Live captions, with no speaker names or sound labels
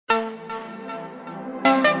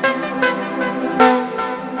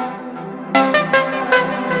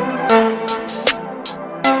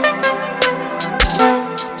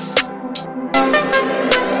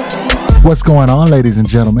What's going on, ladies and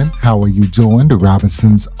gentlemen? How are you doing? The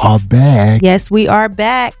Robinsons are back. Yes, we are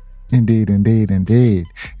back. Indeed. And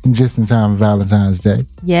just in time for Valentine's Day.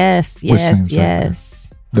 Yes. Like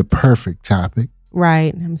the perfect topic.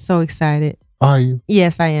 Right. I'm so excited. Are you?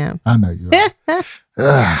 Yes, I am. I know you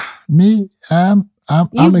are. Me, I'm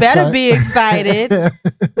You better excited. be excited.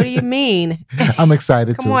 What do you mean? I'm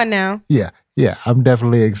excited too. Come on now. Yeah, I'm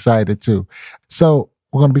definitely excited too. So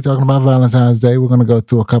we're going to be talking about Valentine's Day. We're going to go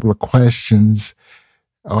through a couple of questions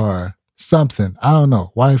or something. I don't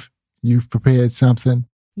know. Wife, you've prepared something?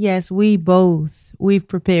 Yes, we've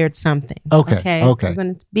prepared something. Okay. We're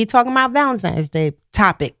going to be talking about Valentine's Day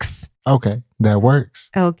topics. Okay, that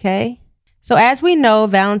works. Okay. So as we know,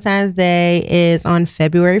 Valentine's Day is on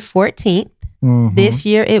February 14th. Mhm. This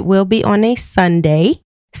year, it will be on a Sunday.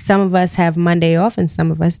 Some of us have Monday off and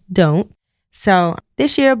some of us don't. So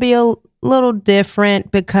this year will be a little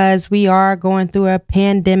different because we are going through a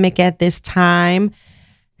pandemic at this time.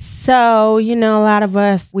 So, a lot of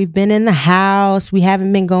us, we've been in the house. We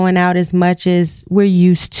haven't been going out as much as we're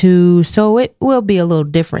used to. So it will be a little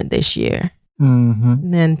different this year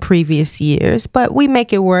than previous years. But we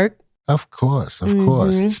make it work. Of course.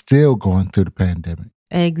 Still going through the pandemic.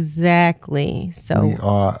 Exactly. So we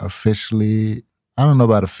are officially, I don't know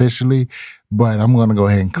about officially, but I'm going to go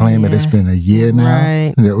ahead and claim it. It's been a year now.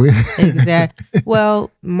 Right. Exactly.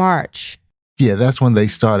 Well, March. Yeah, that's when they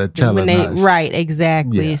started telling us. Right,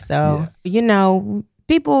 exactly.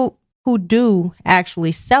 People who do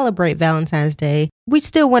actually celebrate Valentine's Day, we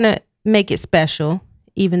still want to make it special,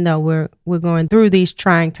 even though we're going through these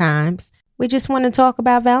trying times. We just want to talk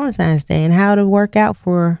about Valentine's Day and how to work out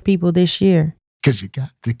for people this year. Because you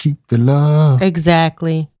got to keep the love.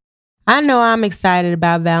 Exactly. I know I'm excited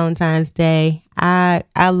about Valentine's Day. I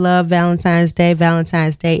love Valentine's Day.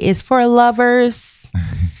 Valentine's Day is for lovers.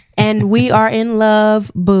 And we are in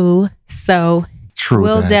love, boo. So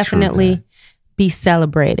we'll definitely be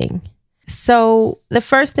celebrating. So the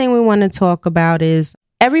first thing we want to talk about is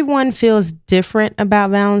everyone feels different about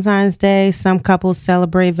Valentine's Day. Some couples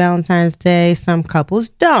celebrate Valentine's Day. Some couples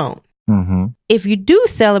don't. Mm-hmm. If you do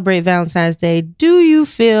celebrate Valentine's Day, do you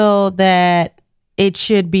feel that it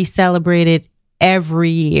should be celebrated every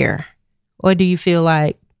year? Or do you feel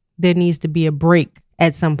like there needs to be a break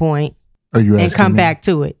at some point and come back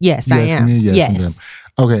to it? Yes, I am. Yes.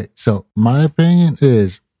 Okay, so my opinion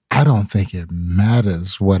is I don't think it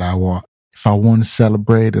matters what I want. If I want to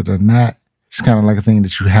celebrate it or not, it's kind of like a thing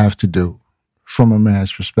that you have to do from a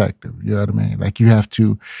man's perspective. You know what I mean? Like you have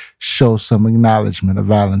to show some acknowledgement of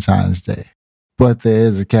Valentine's Day. But there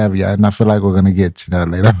is a caveat, and I feel like we're going to get to that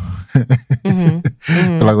later on. I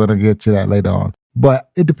feel like we're going to get to that later on. But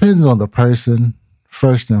it depends on the person,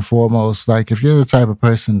 first and foremost. Like if you're the type of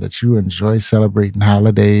person that you enjoy celebrating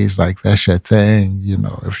holidays, like that's your thing,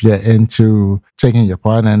 if you're into taking your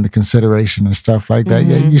partner into consideration and stuff like that,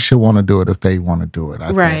 yeah, you should want to do it if they want to do it.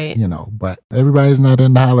 I think, but everybody's not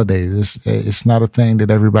into holidays. It's not a thing that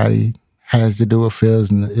everybody has to do or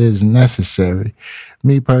feels is necessary.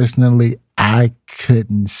 Me personally, I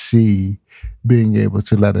couldn't see being able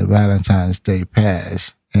to let a Valentine's Day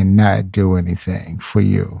pass and not do anything for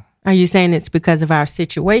you. Are you saying it's because of our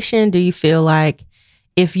situation? Do you feel like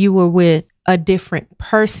if you were with a different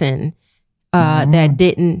person that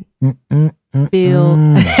didn't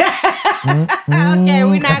feel... Okay,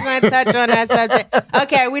 we're not going to touch on that subject.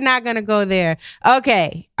 Okay, we're not going to go there.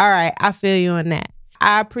 Okay, all right, I feel you on that.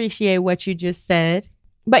 I appreciate what you just said.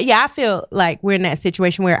 But yeah, I feel like we're in that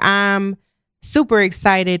situation where I'm super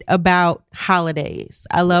excited about holidays.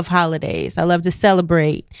 I love holidays. I love to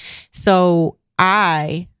celebrate. So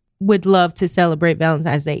I would love to celebrate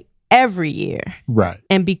Valentine's Day every year. Right.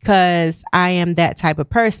 And because I am that type of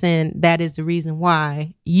person, that is the reason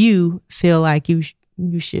why you feel like you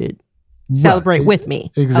should celebrate with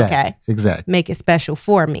me. Exactly. Okay. Exactly. Make it special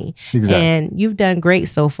for me. Exactly. And you've done great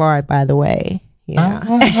so far, by the way. Yeah.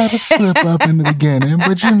 I had to slip up in the beginning,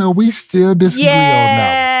 but we still disagree on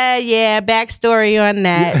that. Yeah, backstory on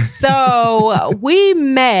that. So we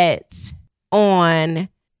met and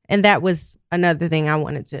that was another thing I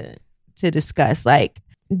wanted to discuss. Like,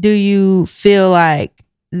 do you feel like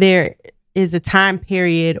there is a time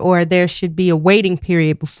period or there should be a waiting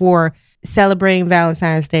period before celebrating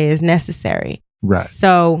Valentine's Day is necessary? Right.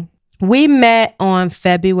 So we met on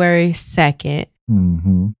February 2nd.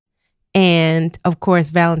 Mm-hmm. And of course,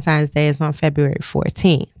 Valentine's Day is on February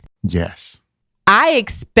 14th. Yes. I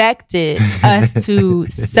expected us to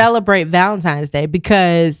celebrate Valentine's Day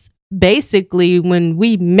because basically when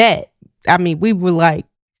we met, we were like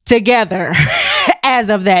together as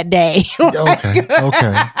of that day.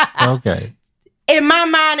 Okay. in my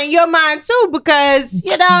mind and your mind too, because,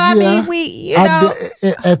 I mean,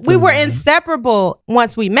 we were inseparable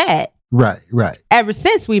once we met. Right. Ever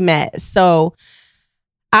since we met. So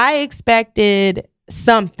I expected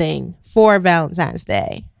something for Valentine's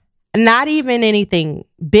Day. Not even anything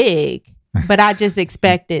big, but I just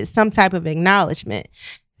expected some type of acknowledgement.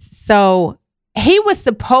 So he was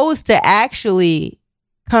supposed to actually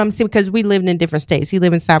come see, because we lived in different states. He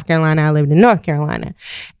lived in South Carolina. I lived in North Carolina.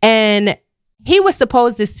 And he was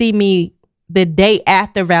supposed to see me the day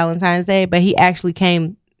after Valentine's Day, but he actually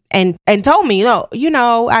came and told me,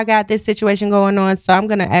 I got this situation going on, so I'm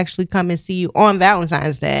going to actually come and see you on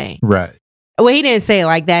Valentine's Day. Right. Well, he didn't say it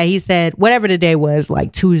like that. He said, whatever the day was,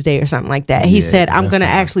 like Tuesday or something like that. He said, I'm going to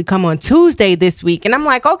actually come on Tuesday this week. And I'm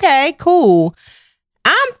like, okay, cool.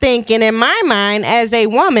 I'm thinking in my mind as a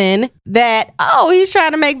woman that, he's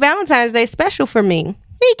trying to make Valentine's Day special for me.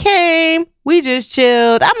 He came, we just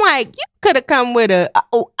chilled. I'm like, you could have come with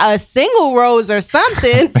a single rose or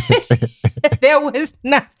something. There was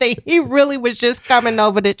nothing. He really was just coming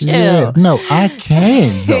over to chill. Yeah, no, I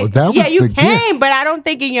came though. That was you the came, gift. but I don't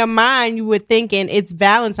think in your mind you were thinking it's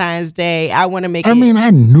Valentine's Day. I want to make I mean, I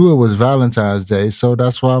knew it was Valentine's Day, so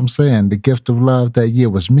that's why I'm saying the gift of love that year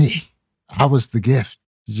was me. I was the gift.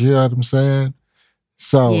 You know what I'm saying?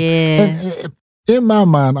 So, and in my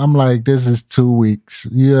mind, I'm like, this is 2 weeks.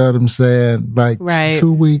 You know what I'm saying? Like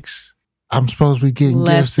 2 weeks. I'm supposed to be getting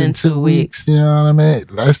gifts in 2 weeks. You know what I mean?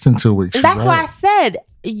 Less than 2 weeks. And that's why I said,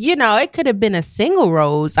 it could have been a single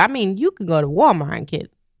rose. I mean, you could go to Walmart and get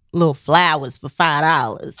little flowers for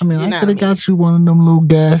 $5. I mean, I could have got you one of them little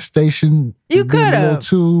gas station. You could have.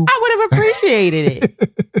 I would have appreciated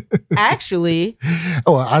it. Actually.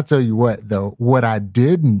 Oh, I'll tell you what, though. What I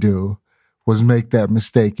didn't do was make that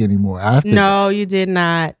mistake anymore. No, you did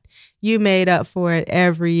not. You made up for it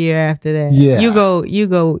every year after that. Yeah. You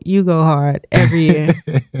go hard every year.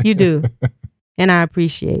 You do. And I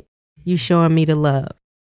appreciate you showing me the love.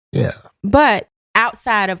 Yeah. But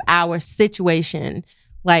outside of our situation,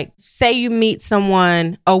 like say you meet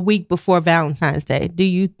someone a week before Valentine's Day, do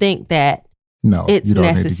you think that it's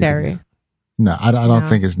necessary? No, I don't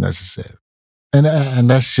think it's necessary. And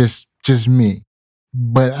that's just me.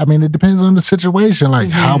 But I mean, it depends on the situation.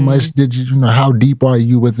 Like, how much did how deep are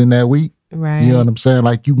you within that week? Right. You know what I'm saying?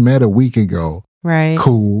 Like, you met a week ago. Right.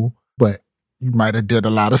 Cool. But you might have did a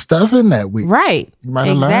lot of stuff in that week. Right. You might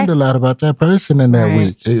have learned a lot about that person in that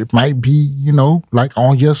week. It might be, like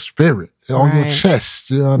on your spirit, on your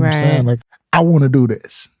chest. You know what I'm saying? Like, I want to do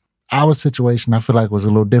this. Our situation, I feel like, was a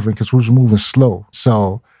little different because we was moving slow.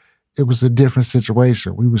 So it was a different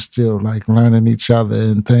situation. We were still like learning each other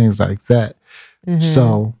and things like that. Mm-hmm.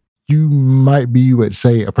 So you might be, let's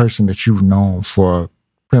say, a person that you've known for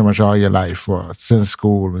pretty much all your life or since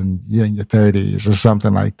school and you're in your 30s or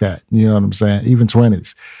something like that. You know what I'm saying? Even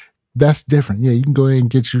 20s. That's different. Yeah, you can go ahead and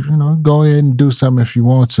get go ahead and do something if you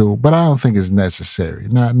want to, but I don't think it's necessary.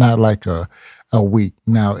 Not like a week.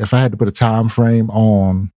 Now, if I had to put a time frame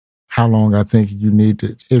on how long I think you need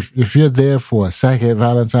to, if you're there for a second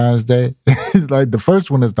Valentine's Day, like the first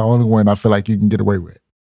one is the only one I feel like you can get away with.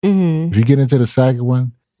 Mm-hmm. If you get into the second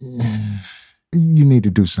one, you need to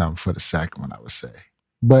do something for the second one, I would say.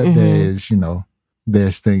 But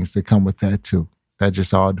there's things that come with that too. That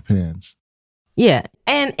just all depends. Yeah,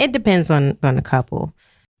 and it depends on the couple.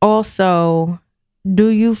 Also, do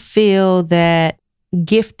you feel that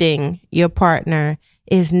gifting your partner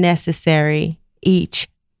is necessary each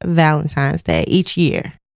Valentine's Day, each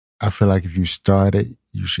year? I feel like if you start it,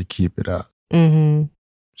 you should keep it up. Mm-hmm.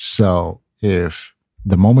 So if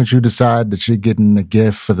the moment you decide that you're getting a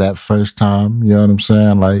gift for that first time, you know what I'm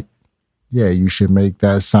saying? Like, yeah, you should make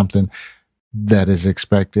that something that is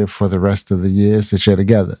expected for the rest of the years that you're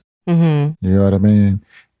together. Mm-hmm. You know what I mean?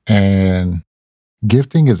 And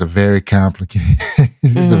gifting is a very complicated,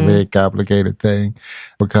 it's a very complicated thing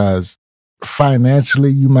because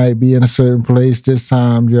financially you might be in a certain place this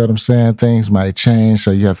time. You know what I'm saying? Things might change,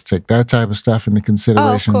 so you have to take that type of stuff into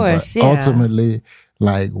consideration. Oh, of course, but ultimately,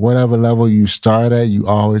 like whatever level you start at, you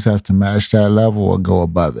always have to match that level or go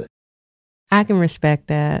above it. I can respect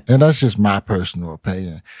that. And that's just my personal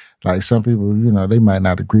opinion. Like some people, they might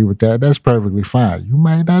not agree with that. That's perfectly fine. You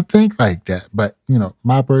might not think like that. But,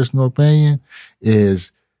 my personal opinion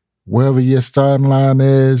is wherever your starting line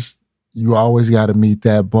is, you always got to meet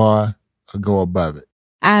that bar or go above it.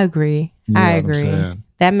 I agree. You know I agree.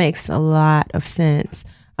 That makes a lot of sense.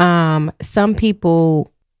 Some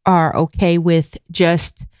people are okay with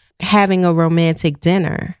just having a romantic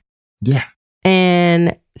dinner. Yeah.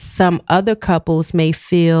 And some other couples may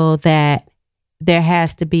feel that there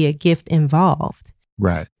has to be a gift involved.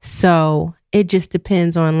 Right. So it just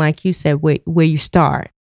depends on, like you said, where you start.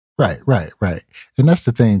 Right. And that's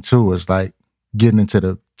the thing too, is like getting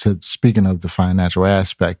into speaking of the financial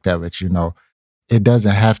aspect of it, it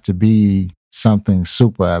doesn't have to be something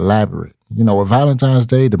super elaborate. With Valentine's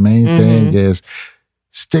Day, the main thing is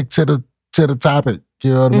stick to the topic,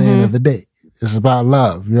 you know what I mean, of the day. It's about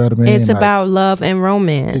love, you know what I mean? It's about love and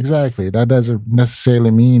romance. Exactly. That doesn't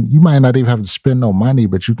necessarily mean you might not even have to spend no money,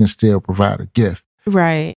 but you can still provide a gift.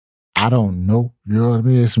 Right. I don't know. You know what I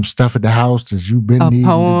mean? Some stuff at the house that you've been needing to do. A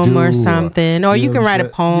poem or something. Or you can write a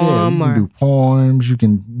poem. Yeah, you can do poems. You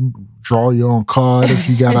can draw your own card if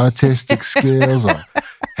you got artistic skills. Or,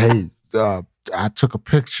 hey, I took a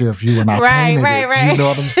picture of you and I painted it. You know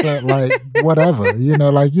what I'm saying? Like, whatever.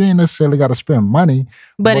 Like you ain't necessarily got to spend money.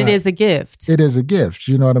 But it is a gift. It is a gift.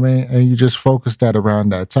 You know what I mean? And you just focus that around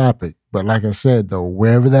that topic. But like I said, though,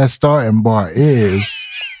 wherever that starting bar is...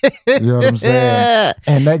 You know what I'm saying?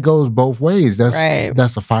 And that goes both ways.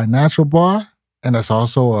 That's a financial bar, and that's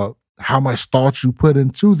also a how much thought you put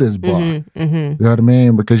into this bar. You know what I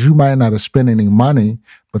mean? Because you might not have spent any money,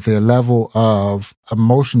 but the level of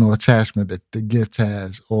emotional attachment that the gift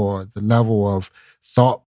has, or the level of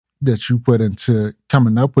thought that you put into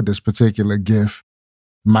coming up with this particular gift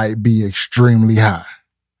might be extremely high.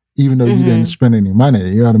 Even though you didn't spend any money,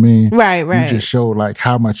 you know what I mean? Right. You just show like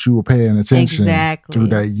how much you were paying attention through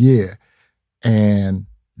that year. And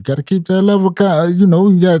you got to keep that level,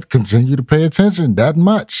 you got to continue to pay attention that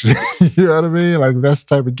much. You know what I mean? Like that's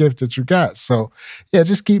the type of gift that you got. So yeah,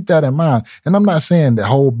 just keep that in mind. And I'm not saying to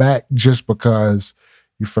hold back just because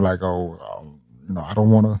you feel like, I don't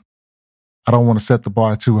want to set the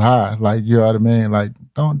bar too high. Like, you know what I mean? Like,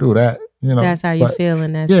 don't do that. That's how you feel,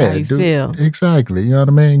 and that's how you feel. Exactly. You know what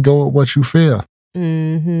I mean? Go with what you feel.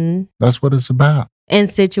 That's what it's about. And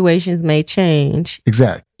situations may change.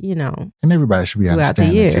 Exactly. And everybody should be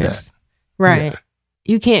understanding to that. Right. Yeah.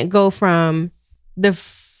 You can't go from the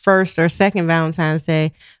first or second Valentine's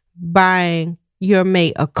Day buying your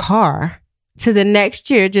mate a car to the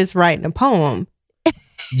next year just writing a poem.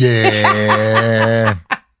 Yeah.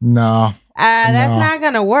 No. That's not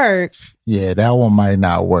going to work. Yeah, that one might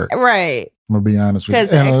not work. Right. I'm going to be honest with you.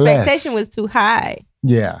 Because the expectation was too high.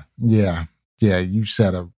 Yeah. You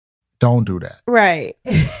said don't do that. Right.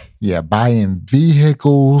 Yeah, buying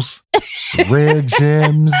vehicles, rare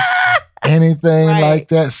gems, anything like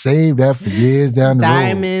that. Save that for years down the road.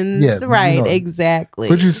 Diamonds. Yeah, right, exactly.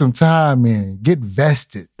 Put you some time in. Get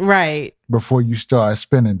vested. Right. Before you start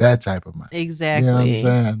spending that type of money. Exactly. You know what I'm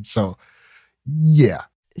saying? So, yeah.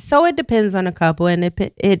 So it depends on a couple, and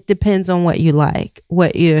it depends on what you like,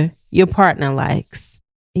 what your partner likes.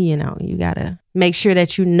 You got to make sure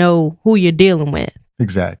that you know who you're dealing with.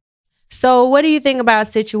 Exactly. So what do you think about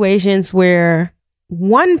situations where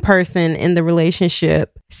one person in the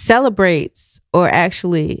relationship celebrates or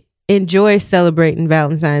actually enjoys celebrating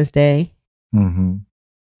Valentine's Day?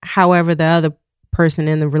 However, the other person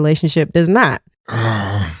in the relationship does not.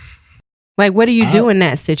 Like, what do you do in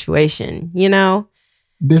that situation?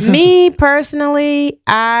 Me personally,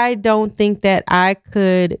 I don't think that I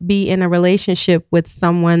could be in a relationship with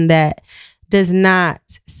someone that does not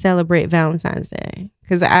celebrate Valentine's Day,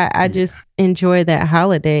 because I just enjoy that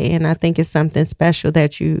holiday, and I think it's something special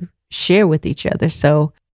that you share with each other.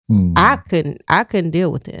 So I couldn't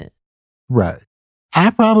deal with it. Right.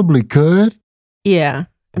 I probably could. Yeah,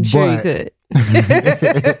 I'm sure you could.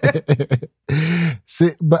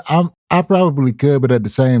 See, but I probably could, but at the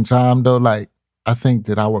same time though, like I think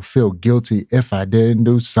that I would feel guilty if I didn't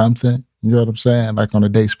do something. You know what I'm saying? Like on a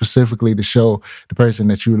date specifically to show the person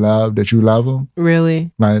that you love them.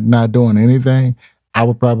 Really? Like not doing anything. I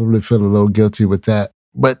would probably feel a little guilty with that.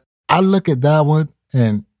 But I look at that one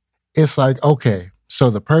and it's like, okay, so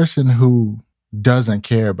the person who doesn't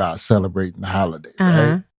care about celebrating the holiday,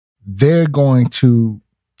 right? They're going to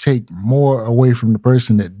take more away from the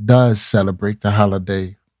person that does celebrate the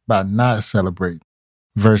holiday by not celebrating,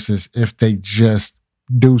 versus if they just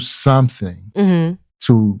do something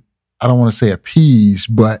to, I don't want to say appease,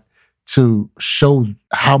 but to show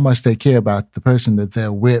how much they care about the person that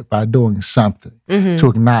they're with by doing something to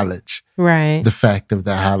acknowledge the fact of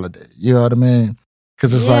the holiday. You know what I mean?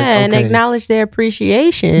 Because it's like, okay, and acknowledge their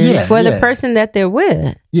appreciation for the person that they're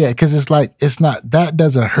with. Yeah, because it's like, it's not, that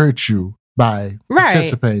doesn't hurt you by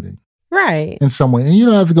participating. Right. In some way. And you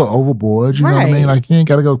don't have to go overboard. You know what I mean? Like, you ain't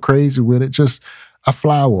got to go crazy with it. Just a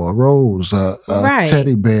flower, a rose, a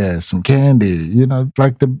teddy bear, some candy,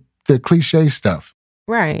 like the cliche stuff.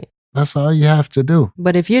 Right. That's all you have to do.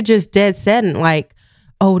 But if you're just dead set and like,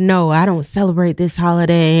 oh no, I don't celebrate this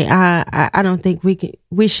holiday, I don't think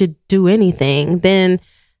we should do anything, then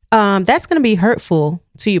that's going to be hurtful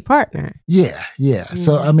to your partner. Yeah.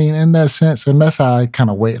 So, I mean, in that sense, and that's how I kind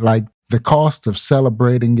of wait, like the cost of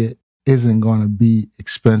celebrating it isn't going to be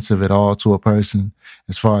expensive at all to a person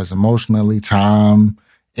as far as emotionally, time,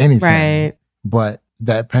 anything. Right. But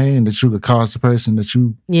that pain that you could cause the person that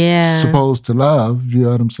you supposed to love, you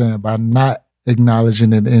know what I'm saying, by not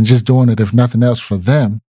acknowledging it and just doing it, if nothing else, for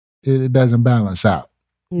them, it doesn't balance out.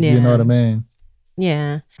 Yeah. You know what I mean?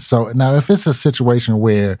 Yeah. So now if it's a situation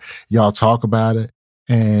where y'all talk about it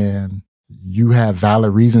and you have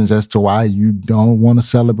valid reasons as to why you don't want to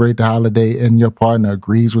celebrate the holiday and your partner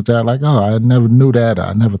agrees with that, like, oh, I never knew that, or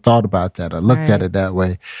I never thought about that, or looked at it that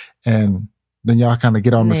way, and then y'all kind of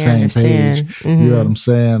get on the same page. Mm-hmm. You know what I'm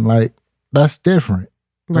saying? Like, that's different.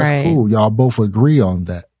 That's cool. Y'all both agree on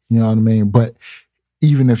that. You know what I mean? But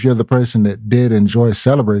even if you're the person that did enjoy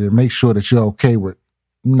celebrating, make sure that you're okay with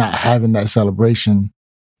not having that celebration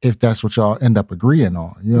if that's what y'all end up agreeing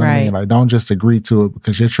on. You know what I mean? Like, don't just agree to it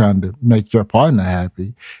because you're trying to make your partner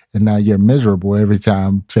happy and now you're miserable every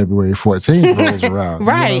time February 14th rolls around.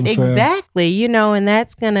 Right, you know exactly. You know, and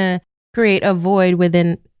that's going to create a void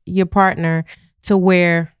within your partner to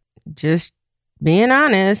where, just being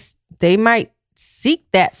honest, they might seek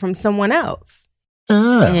that from someone else.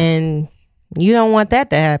 And you don't want that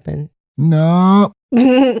to happen. No.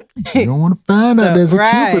 You don't want to find out there's a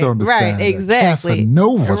Cupid on the side. Right, exactly.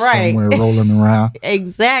 Casanova somewhere rolling around.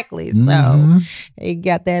 Exactly. So you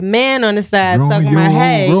got that man on the side talking about,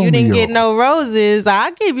 hey, you didn't get no roses.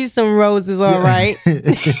 I'll give you some roses, all right.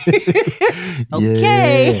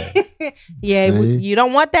 Okay. You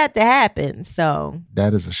don't want that to happen. So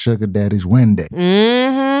that is a sugar daddy's Wendy.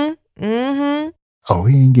 Oh,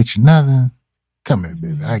 he didn't get you nothing. Come here,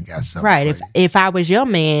 baby. I got something. Right. If I was your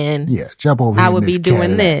man, jump over here. I would be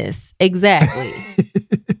doing this. Exactly.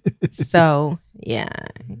 So, yeah.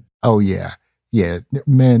 Oh, yeah. Yeah.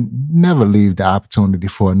 Man, never leave the opportunity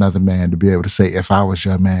for another man to be able to say, if I was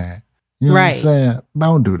your man. You know what I'm saying?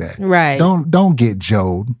 Don't do that. Right. Don't get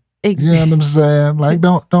Joed. Exactly. You know what I'm saying? Like,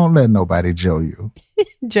 don't let nobody Joe you.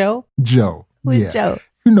 Joe? Who's Joe?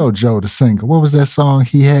 You know Joe the singer. What was that song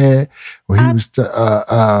he had where he was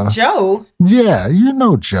Joe? Yeah, you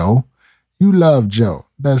know Joe. You love Joe.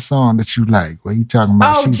 That song that you like where he talking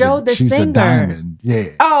about she's a diamond. Yeah.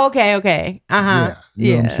 Oh, okay. Yeah.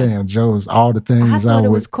 You know what I'm saying? Joe's all the things I thought it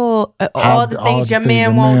was called all the things your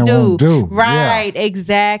man won't do. Right,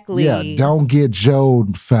 exactly. Yeah, don't get Joe,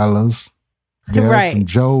 fellas. There's some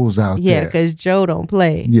Joes out there. Yeah, because Joe don't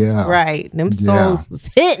play. Yeah. Right. Them songs was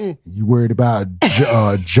hitting. You worried about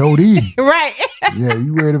Jody. Right. Yeah,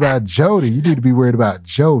 you worried about Jody. You need to be worried about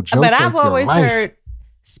Joe. But I've always heard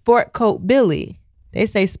Sport Coat Billy. They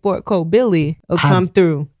say Sport Coat Billy will come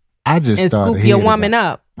through. I just and scoop your woman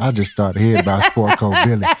up. I just started hearing about Sport Coat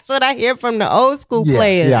Billy. That's what I hear from the old school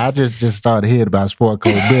players. Yeah, I just started hearing about Sport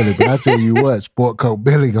Coat Billy. But I tell you what, Sport Coat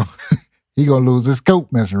Billy he gonna lose his coat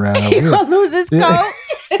messing around. He gonna lose his coat.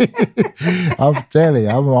 I'm telling you,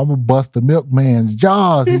 I'm gonna bust the milkman's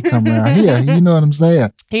jaws. He come around here. You know what I'm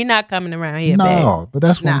saying? He not coming around here. No, but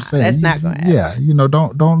that's what I'm saying. That's not gonna happen. Yeah,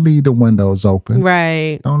 don't leave the windows open.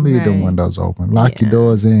 Right. Don't leave the windows open. Lock your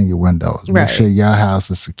doors and your windows. Make sure your house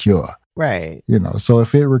is secure. Right. You know, so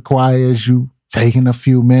if it requires you taking a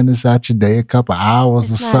few minutes out your day, a couple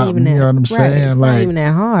hours or something, you know what I'm saying? It's like, not even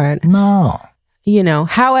that hard. No. You know,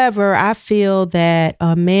 however, I feel that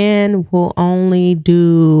a man will only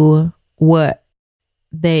do what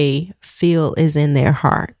they feel is in their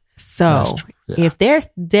heart. So if they're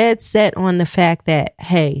dead set on the fact that,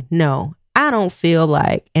 hey, no, I don't feel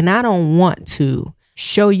like, and I don't want to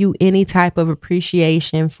show you any type of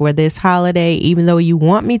appreciation for this holiday, even though you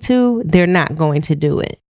want me to, they're not going to do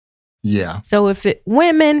it. Yeah. So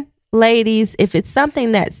women, ladies, if it's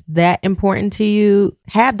something that's that important to you,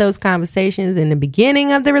 have those conversations in the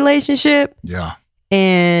beginning of the relationship. Yeah.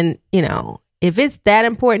 And, you know, if it's that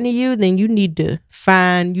important to you, then you need to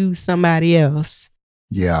find you somebody else.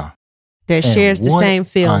 Yeah. That shares the same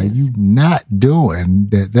feelings. What are you not doing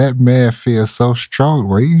that man feels so strong?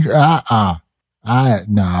 Where you, you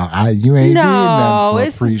ain't did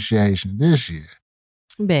nothing for appreciation this year.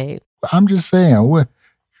 Babe. I'm just saying,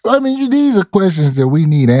 these are questions that we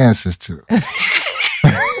need answers to.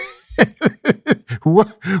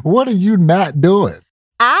 What are you not doing?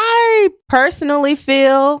 I personally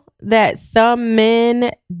feel that some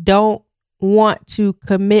men don't want to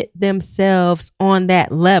commit themselves on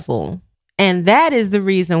that level. And that is the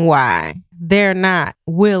reason why they're not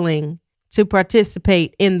willing to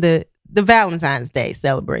participate in the Valentine's Day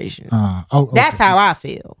celebration. Okay. That's how I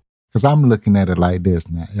feel. Because I'm looking at it like this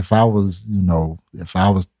now. If I was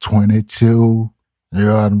 22 You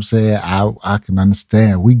know what I'm saying? I can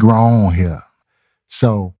understand. We grown here.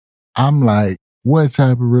 So I'm like, what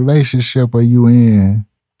type of relationship are you in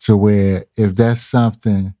to where if that's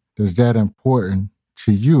something that's that important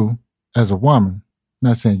to you as a woman,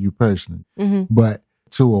 not saying you personally, but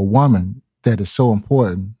to a woman that is so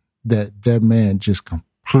important that that man just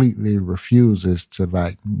completely refuses to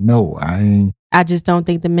like, no, I just don't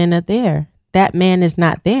think the men are there. That man is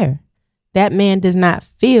not there. That man does not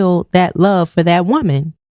feel that love for that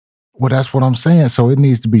woman. Well, that's what I'm saying. So it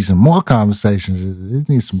needs to be some more conversations. It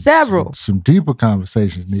needs some deeper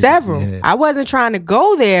conversations. Several. I wasn't trying to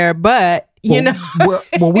go there, but you know.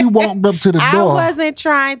 well, we walked up to the door. I wasn't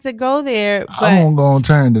trying to go there, but I'm gonna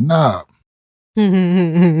turn the knob.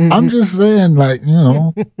 I'm just saying, like, you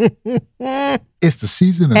know, it's the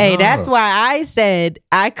season of love. That's why I said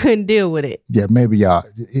I couldn't deal with it. Yeah, maybe y'all.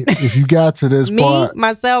 If you got to this part,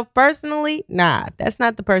 myself personally, nah, that's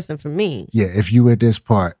not the person for me. Yeah, if you at this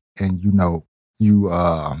part and you know you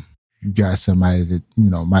got somebody that you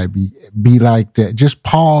know might be like that, just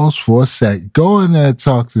pause for a sec. Go in there and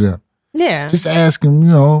talk to them. Yeah, just ask them. You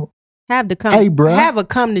know, have a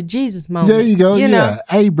come to Jesus moment. There you go. Yeah,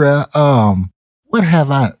 hey, bro. What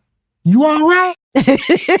have I? You all right?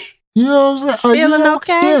 You know what I'm saying? Feeling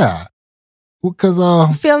okay? Yeah.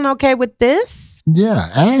 Because feeling okay with this? Yeah.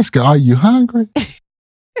 Ask her, are you hungry?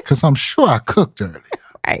 Because I'm sure I cooked earlier.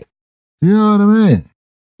 Right. You know what I mean?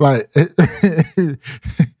 Like,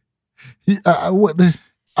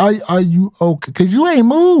 are you okay? Because you ain't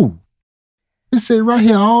moved. You sit right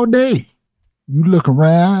here all day. You look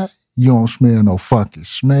around. You don't smell no funky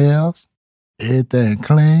smells. Everything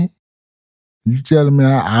clean. You telling me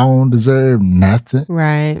I don't deserve nothing?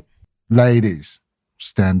 Right. Ladies,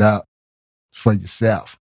 stand up for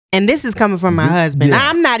yourself. And this is coming from my husband. Yeah.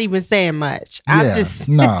 I'm not even saying much. This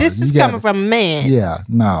is coming from a man. Yeah,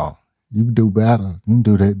 no. You can do better. You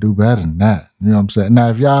can do better than that. You know what I'm saying? Now,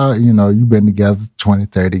 if y'all, you know, you've been together 20,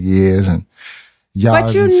 30 years and y'all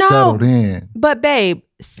settled in. But babe,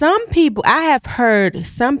 I have heard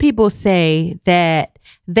some people say that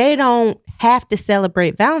they don't have to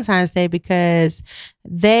celebrate Valentine's Day because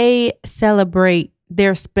they celebrate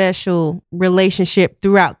their special relationship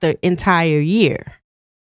throughout the entire year.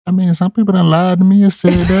 I mean, some people done lied to me and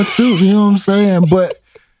said that too. You know what I'm saying? But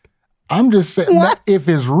I'm just saying, if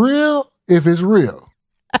it's real,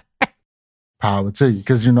 power to you.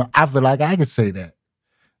 Because, you know, I feel like I could say that.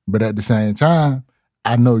 But at the same time,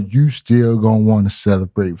 I know you still gonna want to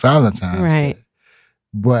celebrate Valentine's Day.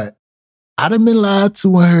 But I done been lied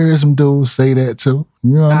to and heard some dudes say that too.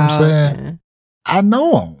 You know what I'm saying? Okay. I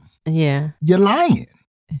know them. Yeah. You're lying.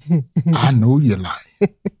 I know you're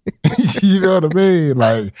lying. You know what I mean?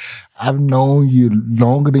 Like, I've known you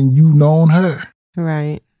longer than you known her.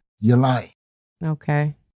 Right. You're lying.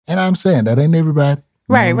 Okay. And I'm saying that ain't everybody.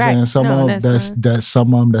 Right. Some of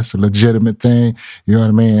them that's a legitimate thing. You know what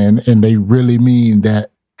I mean? And they really mean that.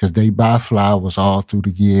 Because they buy flowers all through the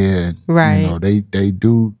year. And, right. You know, they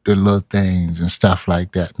do the little things and stuff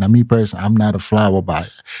like that. Now, me personally, I'm not a flower buyer.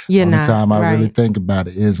 You're not. The time I really think about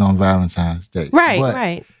it is on Valentine's Day.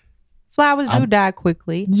 Right. Flowers do die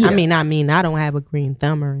quickly. Yeah. I mean, I don't have a green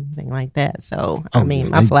thumb or anything like that. So,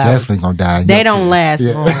 my flowers definitely gonna die. They don't last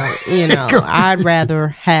long. You know, I'd rather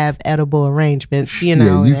have edible arrangements. You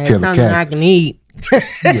know, something I can eat.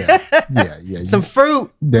 Yeah. Some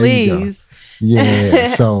fruit, please.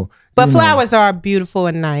 Yeah. So, but flowers are beautiful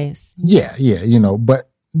and nice. Yeah. You know,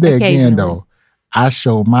 but there again, though, I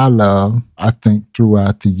show my love, I think,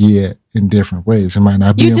 throughout the year in different ways. It might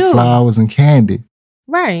not be in flowers and candy.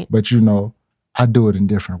 Right. But, you know, I do it in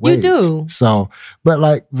different ways. You do. So, but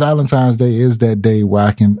like Valentine's Day is that day where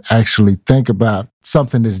I can actually think about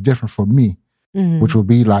something that's different for me, which will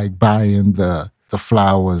be like buying the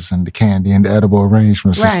flowers and the candy and the edible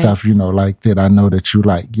arrangements and stuff, you know, like that I know that you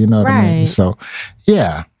like, you know what I mean? So,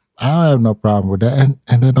 yeah, I don't have no problem with that.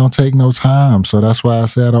 And it don't take no time. So that's why I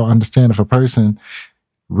say I don't understand if a person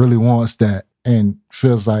really wants that and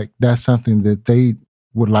feels like that's something that they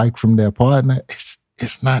would like from their partner.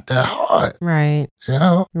 It's not that hard. Right. You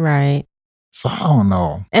know? Right. So I don't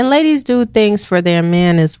know. And ladies do things for their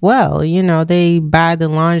men as well. You know, they buy the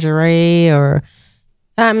lingerie or...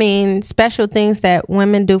 special things that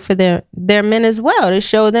women do for their men as well to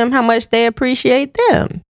show them how much they appreciate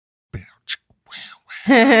them.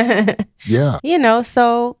 Yeah. You know,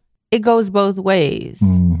 so it goes both ways.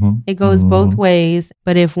 It goes both ways.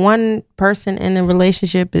 But if one person in a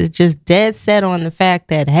relationship is just dead set on the fact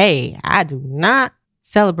that, hey, I do not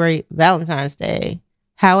celebrate Valentine's Day.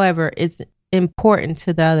 However, it's important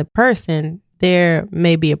to the other person, there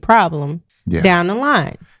may be a problem down the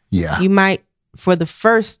line. Yeah. You might, for the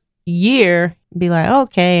first year, be like,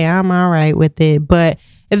 okay, I'm all right with it. But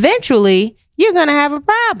eventually you're going to have a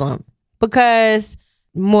problem because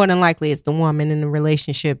more than likely it's the woman in the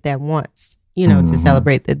relationship that wants, to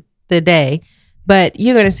celebrate the day. But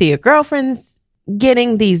you're going to see your girlfriends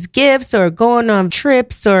getting these gifts or going on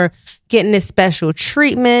trips or getting this special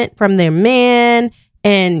treatment from their man.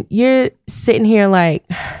 And you're sitting here like,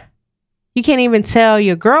 you can't even tell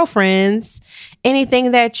your girlfriends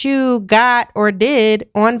anything that you got or did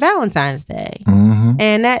on Valentine's Day.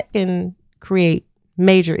 And that can create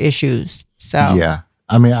major issues. So, yeah.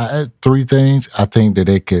 I mean, three things. I think that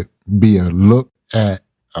it could be a look at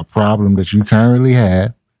a problem that you currently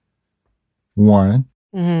have. One.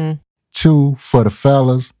 Two, for the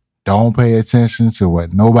fellas, don't pay attention to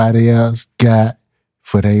what nobody else got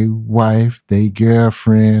for their wife, their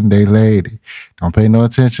girlfriend, their lady. Don't pay no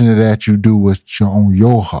attention to that. You do what's on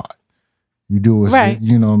your heart. You do what's,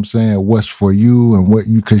 you know what I'm saying, what's for you and what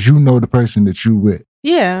you, because you know the person that you with.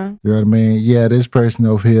 Yeah. You know what I mean? Yeah, this person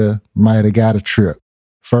over here might have got a trip.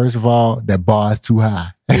 First of all, that bar is too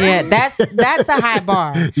high. Yeah, that's a high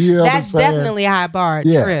bar. You know that's definitely a high bar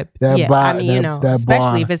trip. That bar, I mean, that especially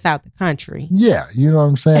bar, if it's out the country. Yeah, you know what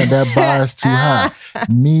I'm saying? That bar is too high.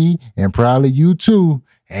 Me and probably you too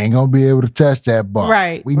ain't gonna be able to touch that bar.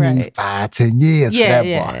 Right. We need 5-10 years for that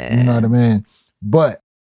bar. You know what I mean? But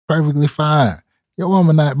perfectly fine. Your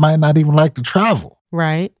woman might not even like to travel.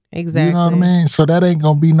 Right. Exactly. You know what I mean? So that ain't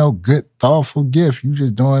gonna be no good, thoughtful gift. You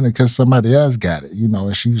just doing it because somebody else got it,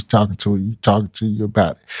 and she was talking to you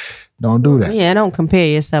about it. Don't do that. Yeah, don't compare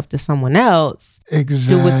yourself to someone else.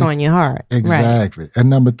 Exactly. Do what's on your heart. Exactly. Right. And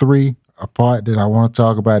number three, a part that I want to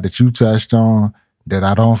talk about that you touched on that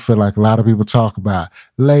I don't feel like a lot of people talk about.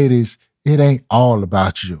 Ladies, it ain't all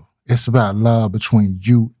about you. It's about love between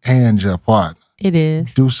you and your partner. It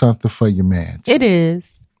is. Do something for your man. It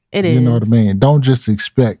is. It is. You know what I mean? Don't just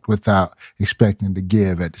expect without expecting to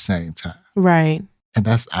give at the same time. Right. And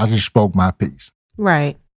I just spoke my piece.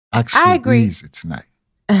 Right. I agree. Easy tonight.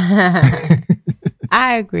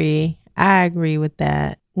 I agree. I agree with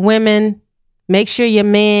that. Women, make sure your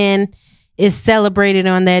man is celebrated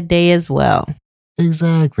on that day as well.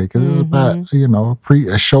 Exactly. Because it's about,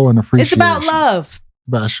 showing appreciation. It's about love.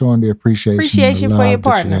 About showing the appreciation for your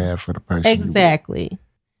partner. That you have for the person. Exactly.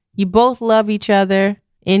 You both love each other.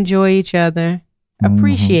 Enjoy each other,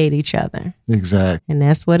 appreciate each other. Exactly. And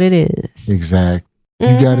that's what it is. Exactly.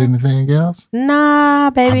 You got anything else?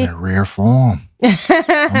 Nah, baby. I'm in rare form.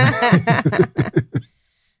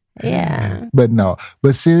 Yeah.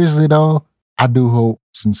 But seriously though, I do hope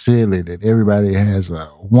sincerely that everybody has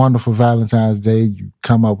a wonderful Valentine's Day. You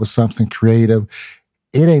come up with something creative.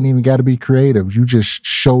 It ain't even got to be creative. You just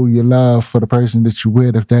show your love for the person that you're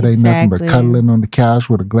with. If that ain't nothing but cuddling on the couch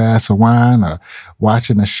with a glass of wine or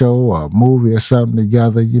watching a show or a movie or something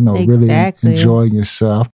together, really enjoying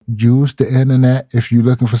yourself. Use the internet if you're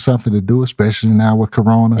looking for something to do, especially now with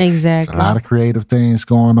Corona. Exactly. There's a lot of creative things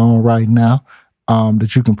going on right now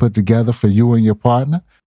that you can put together for you and your partner.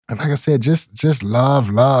 And like I said, just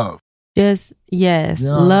love. Just, yes,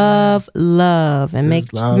 love, and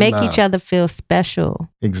make each other feel special.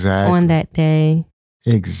 Exactly. On that day.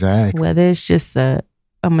 Exactly. Whether it's just a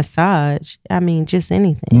massage. I mean, just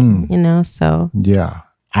anything, so. Yeah.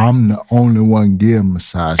 I'm the only one giving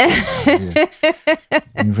massages. You're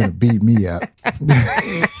going to beat me up.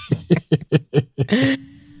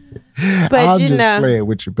 But, I'm just playing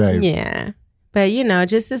with you, baby. Yeah. But,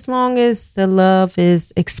 just as long as the love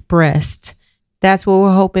is expressed, that's what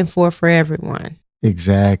we're hoping for everyone.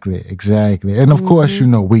 Exactly. And of course,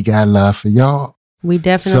 we got love for y'all. We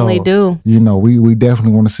definitely do. We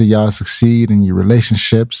definitely want to see y'all succeed in your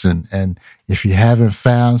relationships. And if you haven't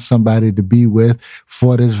found somebody to be with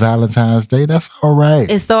for this Valentine's Day, that's all right.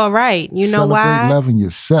 It's all right. You know why? Celebrate loving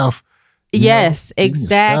yourself. Yes,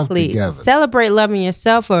 exactly. Celebrate loving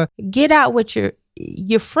yourself, or get out with your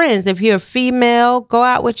friends. If you're a female, go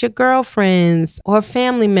out with your girlfriends or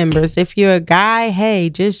family members. If you're a guy,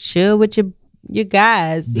 hey, just chill with your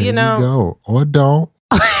guys. There you go. Or don't.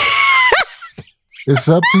 It's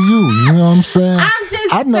up to you. You know what I'm saying?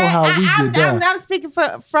 I know how we get down. I'm speaking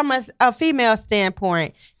from a female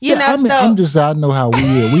standpoint. I know how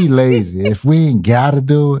we lazy. If we ain't gotta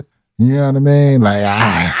do it, you know what I mean? Like,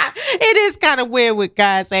 it is kind of weird with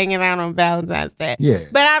guys hanging out on Valentine's Day. Yeah.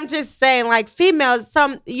 But I'm just saying, like, females,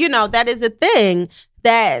 that is a thing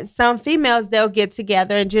that some females, they'll get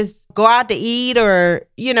together and just go out to eat or,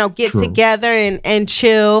 get together and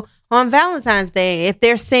chill on Valentine's Day. If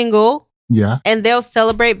they're single. Yeah. And they'll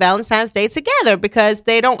celebrate Valentine's Day together because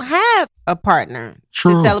they don't have a partner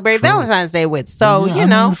to celebrate Valentine's Day with. So,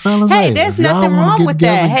 hey, there's nothing wrong with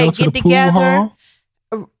that. Hey, get together.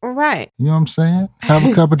 Right. You know what I'm saying? Have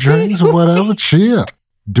a couple drinks or whatever. Chill.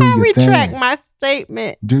 Do I your retract thing. my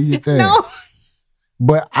statement. Do your thing. No.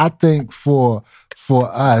 But I think for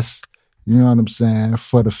us, you know what I'm saying,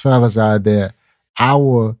 for the fellas out there,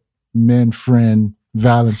 our men friend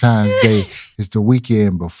Valentine's Day is the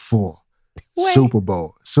weekend before Wait. Super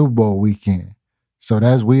Bowl weekend. So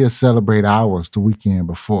we'll celebrate ours the weekend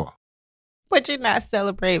before. But you're not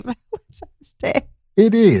celebrating Valentine's Day.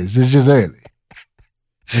 It is. It's just early.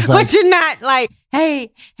 It's like, But you're not like, hey,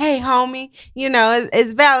 homie, you know,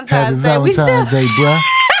 it's Valentine's Happy Day. Valentine's Day, bruh.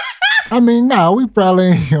 I mean, no, we probably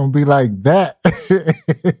ain't gonna be like that.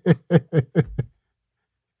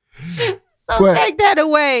 So But- take that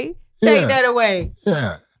away. Take that away.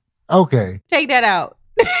 Yeah. Okay. Take that out.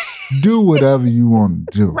 Do whatever you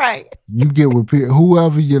want to do. Right. You get with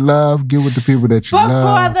whoever you love, get with the people that you But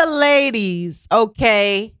love. for the ladies,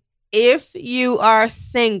 okay, if you are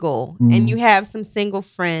single and you have some single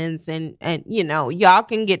friends and you know, y'all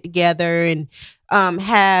can get together and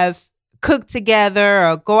have cook together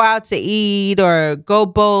or go out to eat or go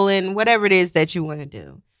bowling, whatever it is that you want to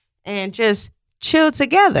do, and just chill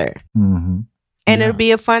together. Mm-hmm. And it'll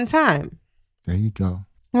be a fun time. There you go.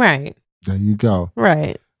 Right. There you go.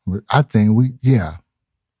 Right. I think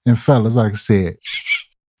and fellas, like I said,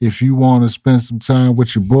 if you want to spend some time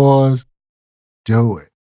with your boys, do it.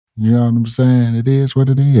 You know what I'm saying? It is what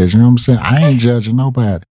it is. You know what I'm saying? I ain't judging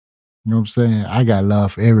nobody. You know what I'm saying? I got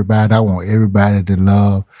love for everybody. I want everybody to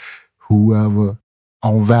love whoever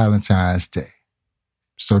on Valentine's Day.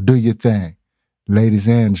 So do your thing, ladies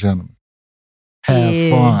and gentlemen. Have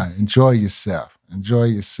fun. Enjoy yourself.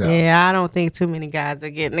 Yeah, I don't think too many guys are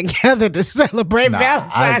getting together to celebrate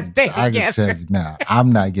Valentine's Day I can tell you now,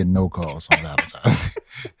 I'm not getting no calls on Valentine's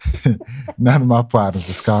Day. None of my partners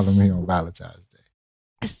is calling me on Valentine's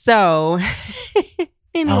Day. So,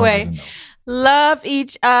 anyway, love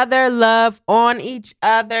each other, love on each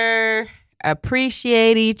other,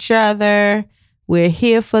 appreciate each other. We're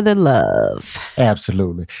here for the love.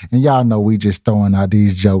 Absolutely. And y'all know we just throwing out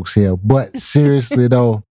these jokes here. But seriously,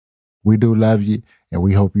 though, we do love you. And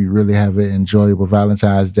we hope you really have an enjoyable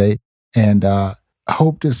Valentine's Day. And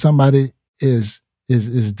hope that somebody is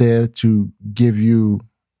there to give you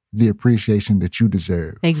the appreciation that you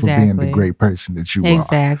deserve for being the great person that you are.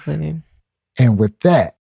 Exactly. And with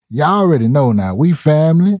that, y'all already know now, we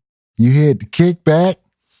family. You here to kick back.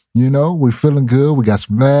 You know, we feeling good. We got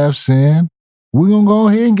some laughs in. We're going to go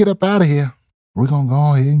ahead and get up out of here.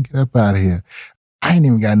 I ain't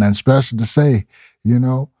even got nothing special to say. You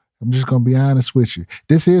know, I'm just going to be honest with you.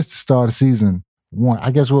 This is the start of season 1.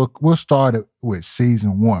 I guess we'll start it with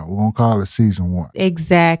season 1. We're going to call it season 1.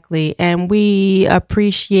 Exactly. And we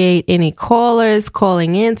appreciate any callers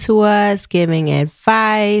calling into us, giving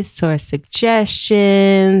advice or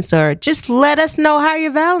suggestions, or just let us know how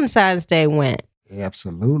your Valentine's Day went.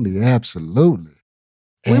 Absolutely.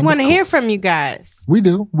 We want to hear from you guys. We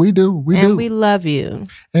do. And we love you.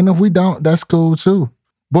 And if we don't, that's cool too.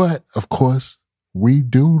 But of course, we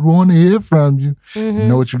do want to hear from you. Mm-hmm.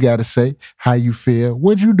 Know what you got to say, how you feel.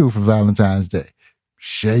 What'd you do for Valentine's Day?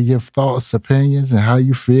 Share your thoughts, opinions, and how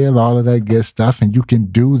you feel, all of that good stuff. And you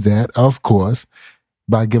can do that, of course,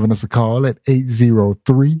 by giving us a call at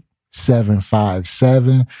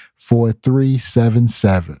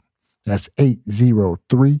 803-757-4377. That's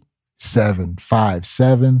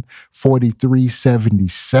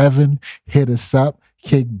 803-757-4377. Hit us up,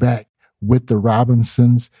 kick back with the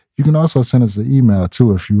Robinsons. You can also send us an email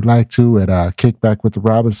too if you'd like to at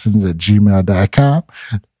kickbackwiththerobinsons@gmail.com.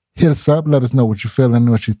 Hit us up, let us know what you're feeling,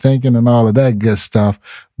 what you're thinking, and all of that good stuff.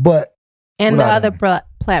 And the other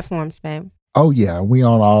platforms, babe. Oh yeah, we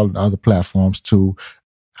on all the other platforms too.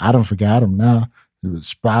 I don't forgot them now. It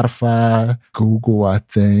was Spotify, Google, I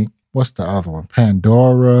think. What's the other one?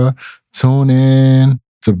 Pandora, TuneIn,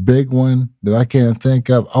 the big one that I can't think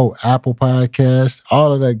of. Oh, Apple Podcast,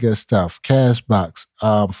 all of that good stuff. Castbox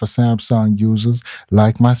for Samsung users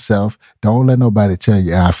like myself. Don't let nobody tell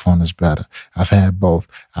you iPhone is better. I've had both.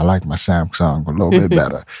 I like my Samsung a little bit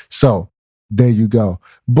better. So there you go.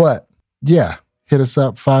 But yeah, hit us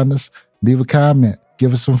up, find us, leave a comment,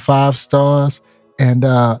 give us some 5 stars, and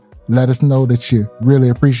let us know that you really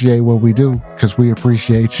appreciate what we do, because we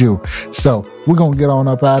appreciate you. So we're going to get on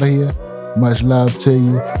up out of here. Much love to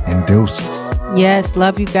you, and deuces. Yes,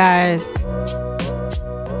 love you guys.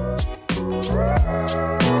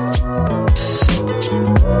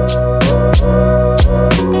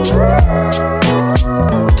 Right.